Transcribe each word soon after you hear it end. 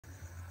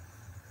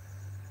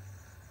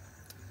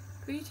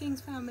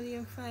Greetings family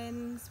and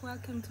friends,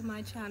 welcome to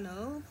my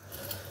channel.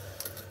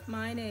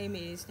 My name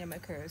is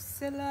Nyamaka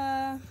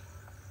Silla.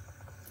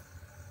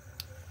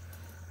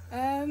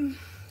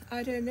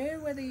 I don't know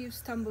whether you've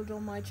stumbled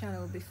on my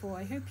channel before.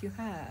 I hope you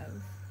have.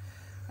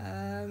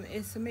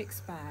 It's a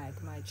mixed bag,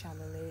 my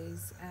channel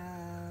is.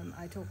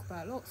 I talk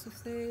about lots of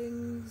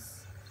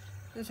things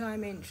that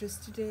I'm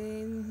interested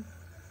in.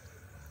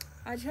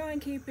 I try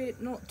and keep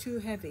it not too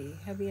heavy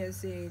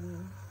as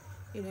in,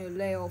 you know,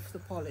 lay off the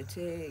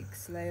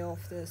politics, lay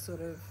off the sort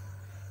of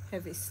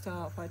heavy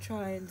stuff. I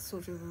try and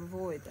sort of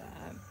avoid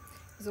that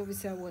because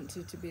obviously I want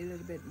it to be a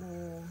little bit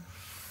more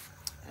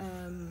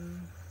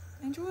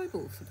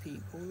enjoyable for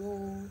people,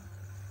 or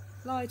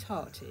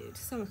light-hearted,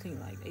 something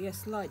like that.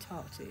 Yes,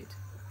 light-hearted.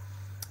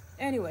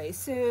 Anyway,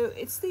 so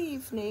it's the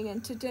evening,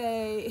 and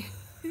today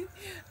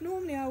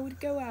normally I would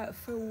go out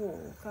for a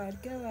walk.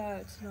 I'd go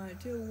out and I'd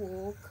do a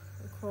walk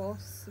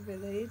across the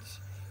village,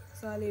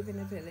 so I live in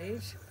a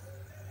village.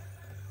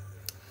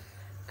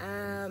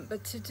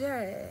 But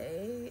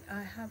today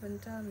I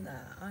haven't done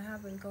that. I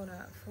haven't gone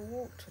out for a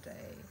walk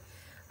today.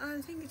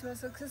 I'm thinking to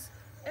myself, because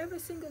every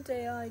single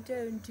day I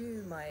don't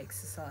do my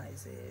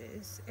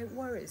exercises, it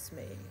worries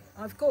me.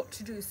 I've got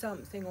to do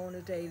something on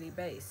a daily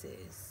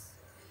basis,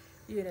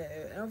 you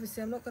know, and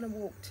obviously I'm not going to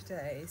walk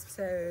today,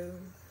 so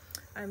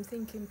I'm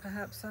thinking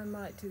perhaps I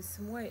might do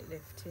some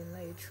weightlifting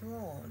later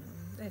on.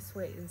 Let's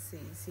wait and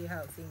see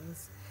how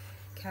things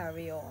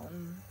carry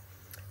on.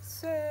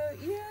 So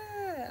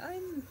yeah,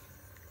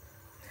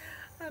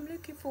 I'm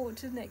looking forward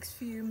to the next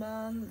few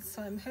months.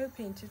 I'm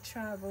hoping to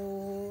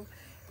travel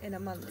in a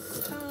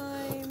month's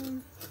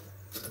time,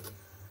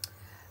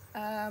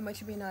 which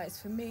would be nice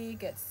for me.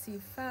 Get to see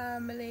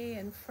family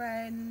and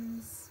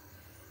friends,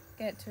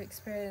 get to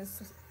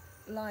experience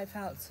life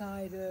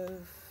outside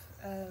of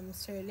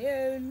Sierra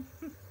Leone,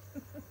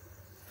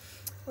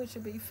 which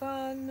will be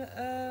fun.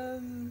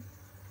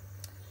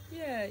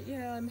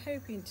 Yeah, I'm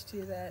hoping to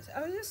do that.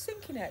 I was just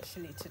thinking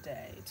actually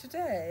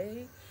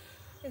today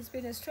it's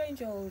been a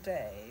strange old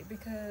day,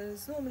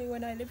 because normally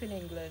when I live in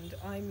England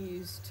I'm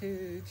used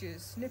to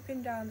just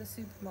nipping down the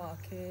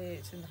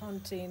supermarket and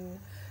hunting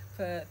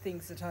for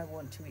things that I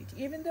want to eat.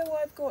 Even though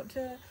I've got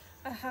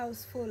a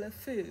house full of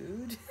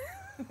food,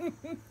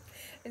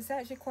 it's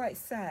actually quite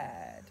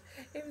sad.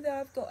 Even though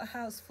I've got a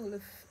house full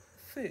of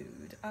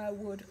food, I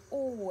would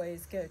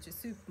always go to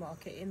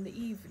supermarket in the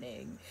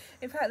evening.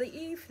 In fact, in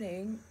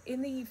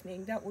the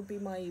evening that would be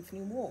my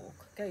evening walk,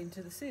 going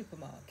to the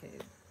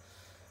supermarket.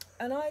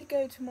 And I'd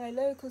go to my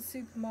local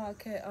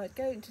supermarket, I'd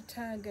go into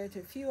town, go to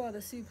a few other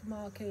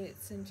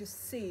supermarkets and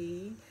just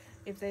see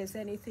if there's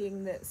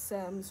anything that's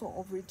sort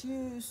of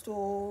reduced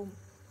or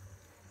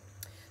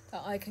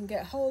that I can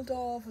get hold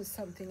of, or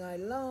something I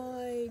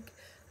like,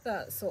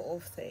 that sort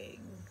of thing.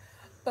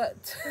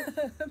 But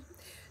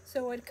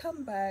so I'd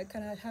come back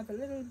and I'd have a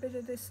little bit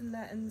of this and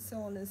that and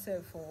so on and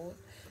so forth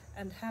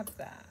and have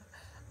that.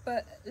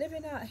 But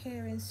living out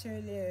here in Sierra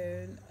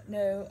Leone,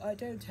 no, I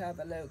don't have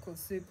a local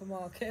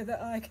supermarket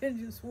that I can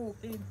just walk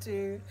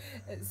into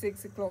at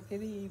 6 o'clock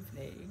in the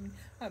evening.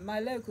 My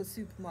local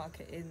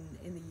supermarket in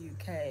the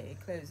UK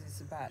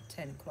closes about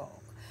 10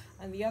 o'clock.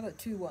 And the other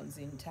two ones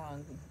in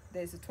town,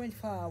 there's a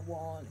 24-hour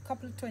one, a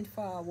couple of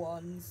 24-hour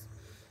ones.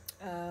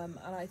 And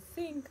I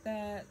think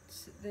that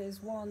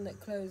there's one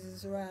that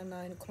closes around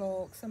 9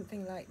 o'clock,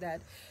 something like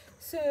that.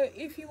 So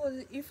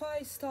if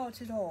I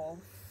started off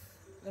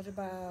at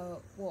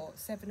about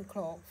 7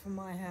 o'clock from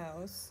my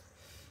house,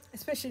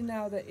 especially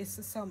now that it's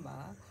the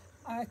summer,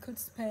 I could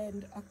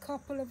spend a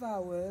couple of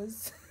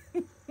hours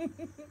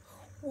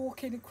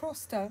walking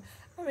across town.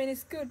 I mean,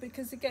 it's good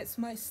because it gets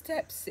my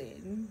steps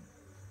in.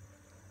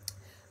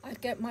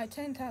 I'd get my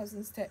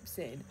 10,000 steps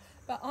in,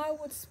 but I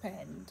would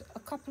spend a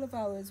couple of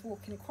hours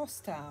walking across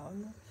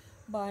town,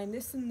 buying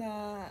this and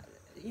that,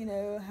 you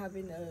know,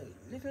 having a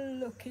little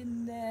look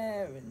in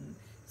there and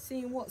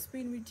seeing what's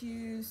been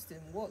reduced and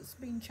what's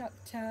been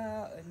chucked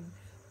out and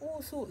all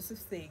sorts of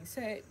things.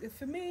 So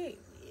for me,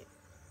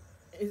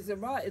 it's a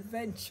right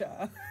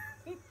adventure.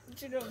 Do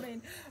you know what I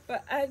mean?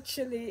 But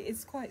actually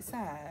it's quite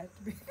sad,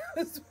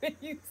 because when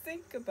you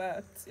think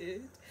about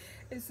it,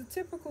 it's a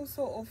typical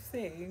sort of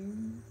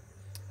thing,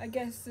 I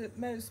guess, that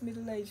most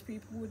middle-aged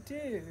people would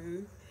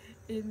do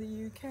in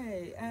the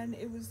UK, and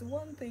it was the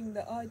one thing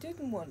that I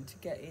didn't want to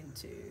get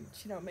into. Do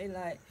you know what I mean?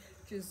 Like,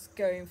 just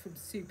going from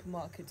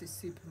supermarket to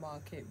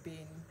supermarket,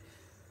 being,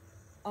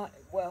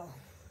 well,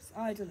 it's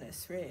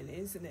idleness really,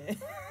 isn't it?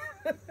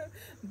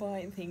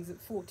 Buying things at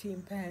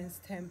 14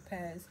 pence, 10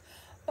 pence.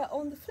 But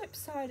on the flip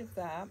side of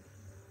that,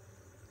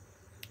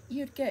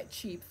 you'd get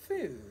cheap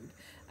food.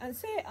 And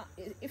say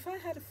if I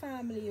had a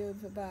family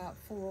of about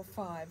 4 or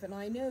 5, and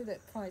I know that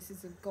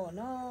prices have gone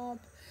up,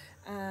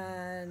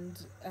 and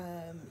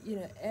you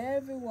know,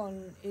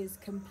 everyone is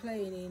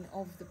complaining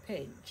of the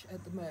pinch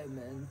at the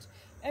moment,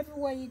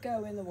 everywhere you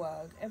go in the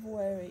world,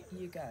 everywhere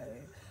you go.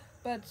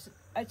 But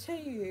I tell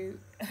you,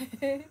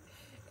 in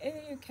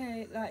the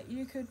UK, like,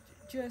 you could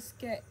just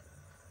get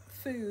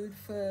food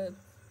for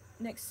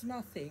next to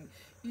nothing.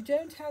 You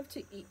don't have to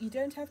eat, you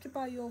don't have to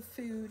buy your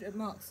food at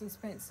Marks and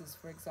Spencer's,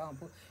 for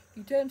example.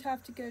 You don't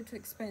have to go to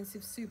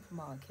expensive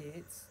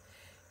supermarkets.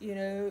 You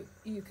know,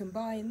 you can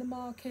buy in the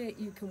market,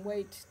 you can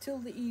wait till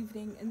the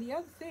evening. And the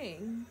other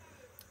thing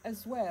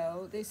as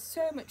well, there's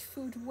so much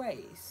food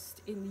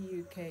waste in the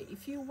UK.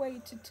 If you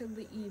waited till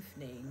the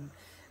evening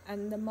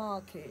and the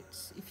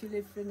market, if you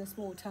live in a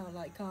small town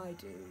like I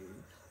do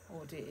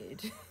or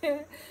did,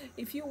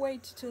 if you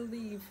waited till the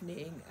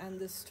evening and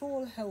the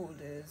stall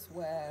holders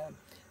were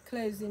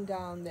closing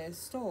down their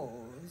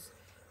stores,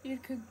 you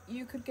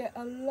could get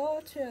a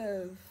lot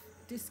of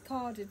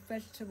discarded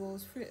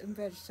vegetables, fruit and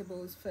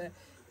vegetables for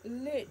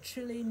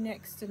literally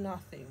next to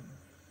nothing.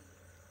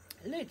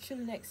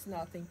 Literally next to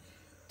nothing.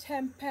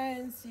 10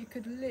 pence, you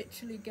could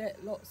literally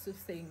get lots of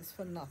things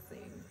for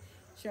nothing.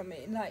 Do you know what I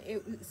mean? Like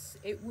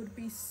it would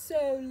be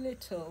so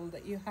little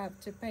that you have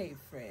to pay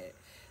for it.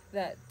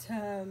 That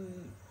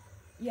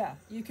yeah,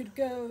 you could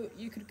go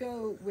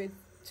with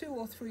 £2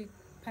 or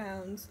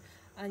 £3,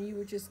 and you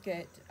would just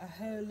get a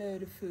whole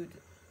load of food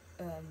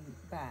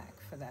back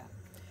for that.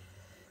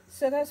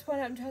 So that's what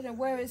I'm trying to.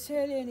 Where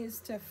Australian is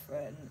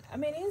different. I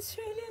mean, in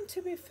Australian,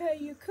 to be fair,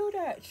 you could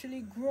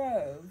actually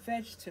grow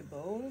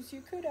vegetables.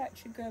 You could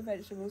actually grow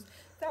vegetables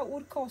that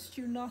would cost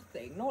you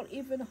nothing, not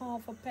even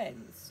half a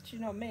pence. Do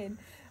you know what I mean?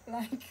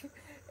 Like,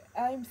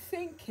 I'm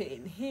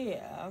thinking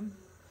here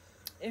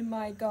in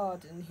my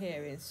garden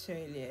here in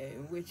Australia,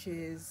 which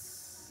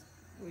is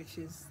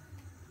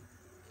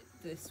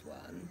this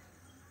one.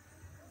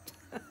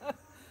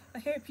 I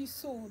hope you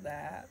saw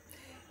that.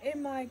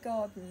 In my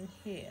garden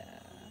here,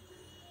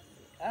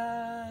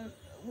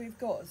 we've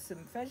got some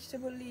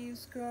vegetable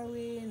leaves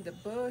growing. The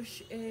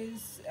bush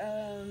is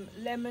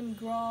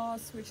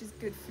lemongrass, which is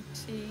good for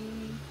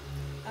tea.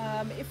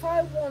 If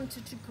I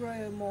wanted to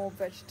grow more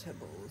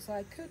vegetables,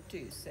 I could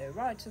do so.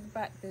 Right to the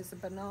back, there's a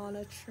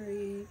banana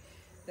tree.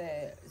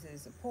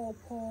 There's a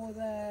pawpaw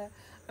there.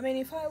 I mean,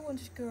 if I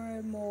wanted to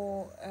grow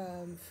more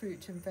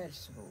fruit and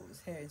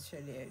vegetables here in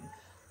Australia,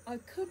 I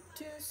could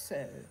do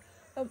so.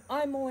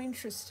 I'm more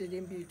interested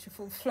in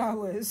beautiful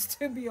flowers,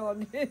 to be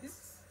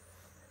honest,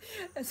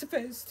 as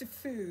opposed to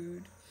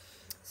food.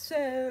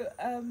 So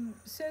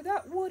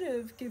that would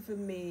have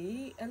given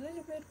me a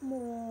little bit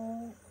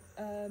more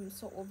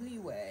sort of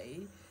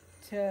leeway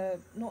to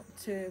not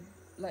to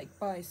like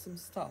buy some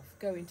stuff,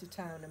 go into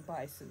town and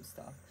buy some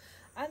stuff.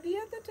 And the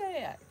other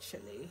day,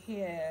 actually,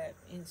 here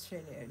in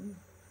Australia,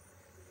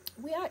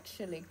 we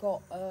actually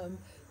got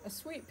a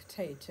sweet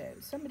potato.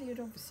 Somebody had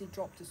obviously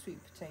dropped a sweet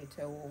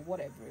potato or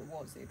whatever it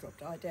was they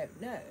dropped, I don't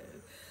know.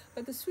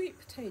 But the sweet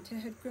potato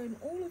had grown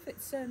all of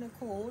its own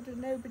accord, and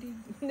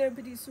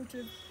nobody sort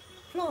of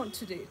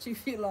planted it,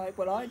 if you like.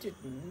 Well, I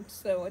didn't,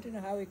 so I don't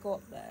know how it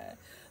got there.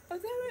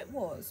 But there it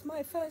was,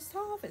 my first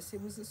harvest.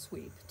 It was a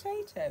sweet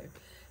potato.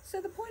 So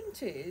the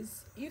point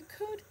is, you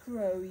could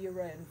grow your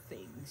own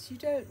things. You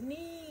don't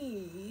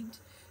need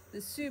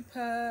the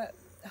super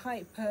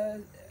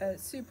hyper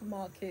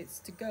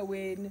supermarkets to go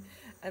in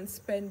and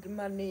spend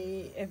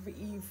money every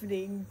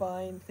evening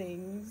buying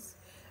things.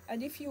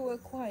 And if you were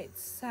quite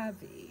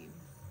savvy,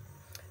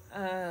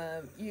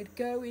 you'd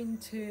go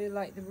into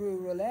like the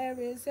rural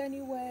areas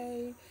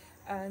anyway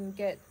and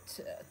get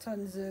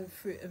tons of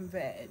fruit and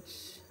veg,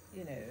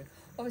 you know.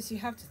 Obviously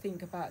you have to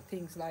think about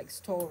things like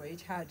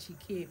storage, how do you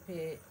keep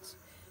it,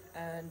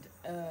 and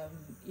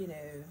you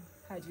know,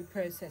 how do you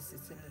process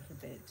it a little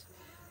bit.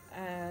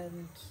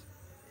 And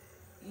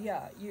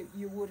yeah,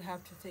 you would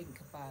have to think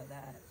about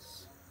that,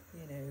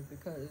 you know,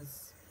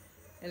 because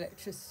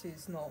electricity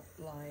is not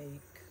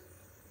like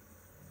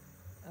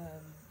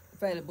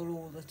available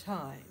all the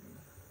time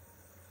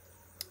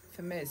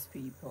for most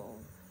people,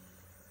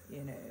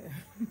 you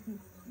know.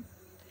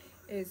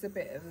 It's a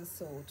bit of a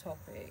sore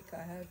topic,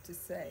 I have to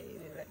say,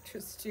 the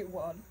electricity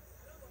one,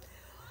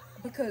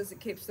 because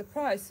it keeps the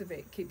price of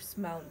it keeps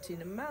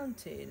mounting and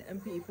mounting,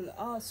 and people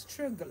are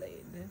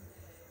struggling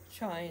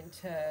trying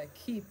to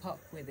keep up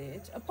with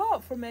it.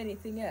 Apart from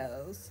anything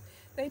else,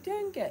 they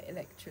don't get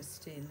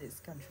electricity in this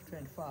country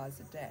 24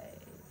 hours a day.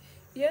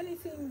 The only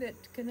thing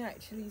that can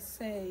actually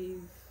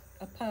save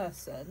a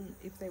person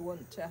if they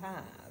want to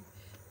have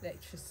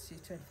electricity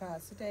 24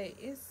 hours a day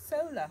is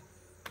solar.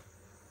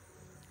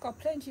 Got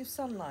plenty of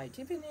sunlight.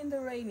 Even in the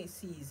rainy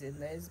season,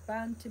 there's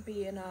bound to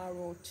be an hour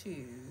or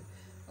two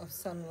of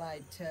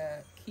sunlight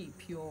to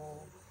keep your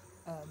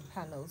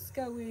panels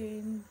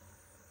going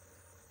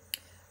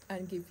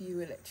and give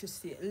you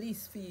electricity, at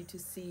least for you to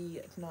see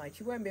at night.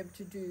 You won't be able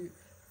to do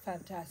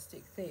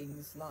fantastic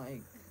things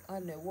like, I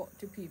don't know, what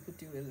do people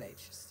do with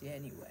electricity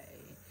anyway?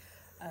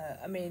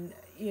 I mean,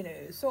 you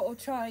know, sort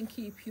of try and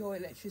keep your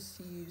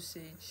electricity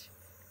usage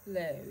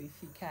low if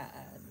you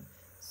can.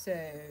 So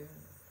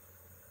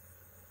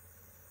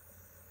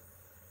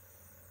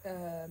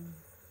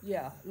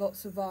yeah,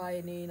 lots of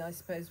ironing, I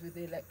suppose, with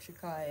the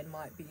electric iron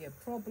might be a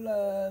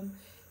problem.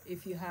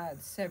 If you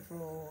had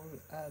several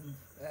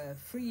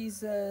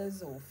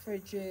freezers or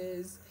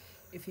fridges,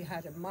 if you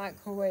had a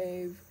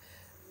microwave.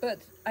 But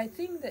I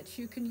think that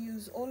you can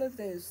use all of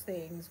those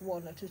things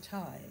one at a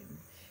time.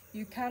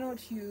 You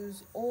cannot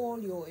use all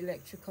your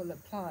electrical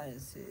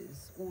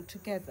appliances all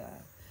together,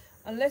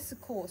 unless,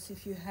 of course,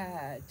 if you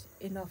had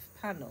enough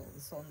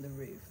panels on the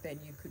roof, then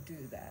you could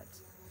do that.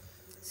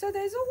 So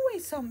there's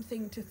always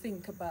something to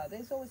think about.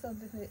 There's always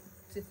something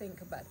to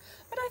think about.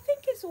 But I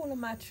think it's all a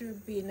matter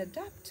of being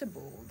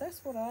adaptable.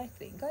 That's what I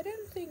think. I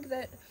don't think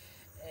that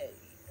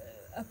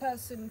a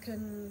person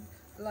can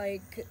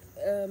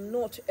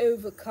not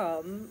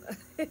overcome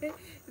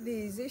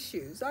these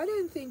issues. I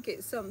don't think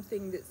it's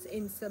something that's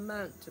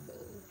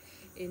insurmountable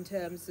in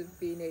terms of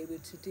being able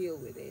to deal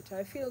with it.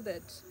 I feel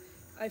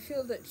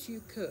that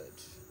you could.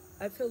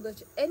 I feel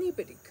that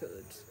anybody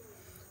could.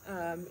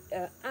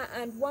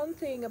 And one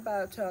thing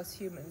about us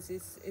humans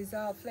is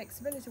our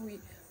flexibility.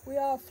 We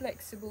are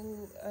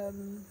flexible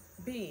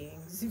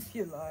beings, if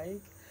you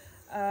like.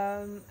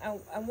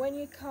 And when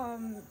you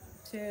come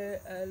to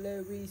a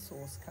low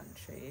resource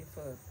country,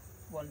 for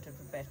want of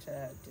a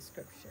better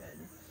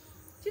description,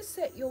 just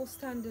set your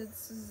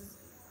standards,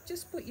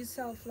 just put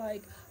yourself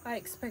like, I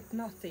expect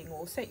nothing,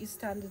 or set your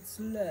standards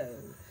low,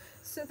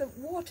 so that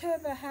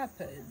whatever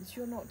happens,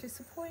 you're not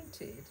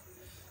disappointed.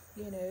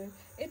 You know,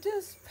 it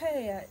does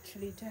pay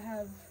actually to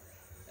have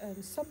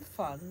some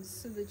funds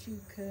so that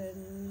you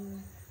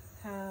can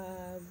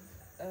have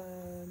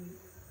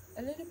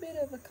a little bit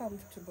of a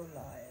comfortable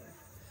life.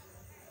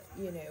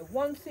 You know,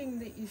 one thing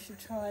that you should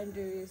try and do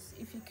is,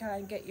 if you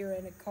can, get your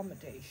own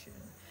accommodation,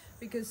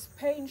 because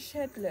paying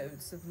shed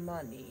loads of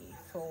money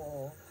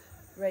for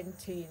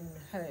renting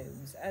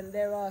homes, and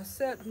there are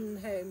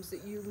certain homes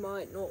that you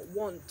might not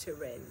want to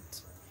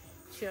rent.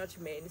 Do you know what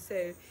I mean?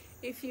 So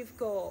if you've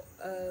got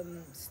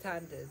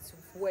standards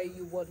of where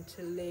you want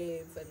to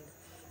live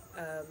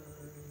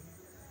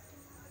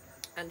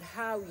and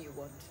how you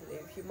want to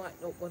live, you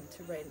might not want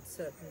to rent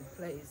certain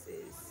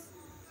places.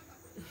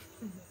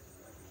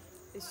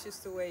 It's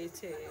just the way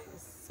it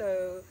is.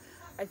 So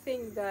I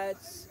think that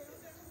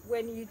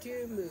when you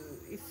do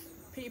move, if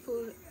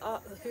people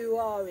who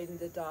are in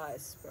the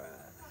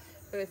diaspora,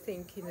 who are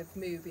thinking of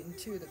moving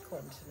to the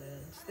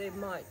continent, they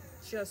might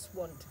just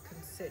want to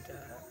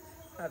consider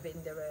having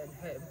their own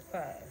home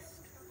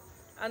first.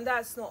 And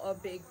that's not a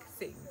big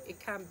thing. It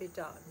can be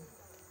done.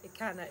 It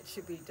can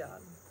actually be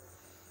done.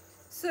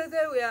 So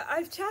there we are.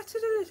 I've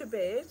chatted a little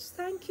bit.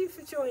 Thank you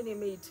for joining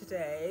me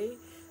today.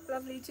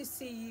 Lovely to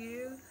see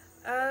you.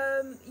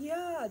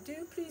 Yeah,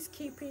 do please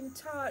keep in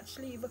touch,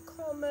 leave a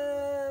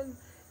comment,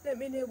 let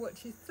me know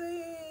what you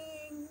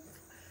think.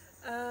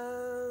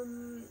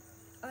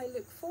 I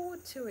look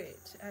forward to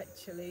it,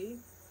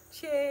 actually.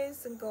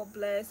 Cheers and God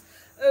bless.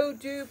 Oh,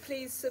 do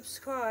please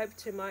subscribe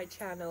to my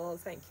channel.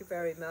 Thank you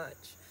very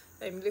much.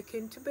 I'm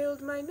looking to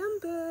build my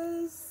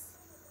numbers.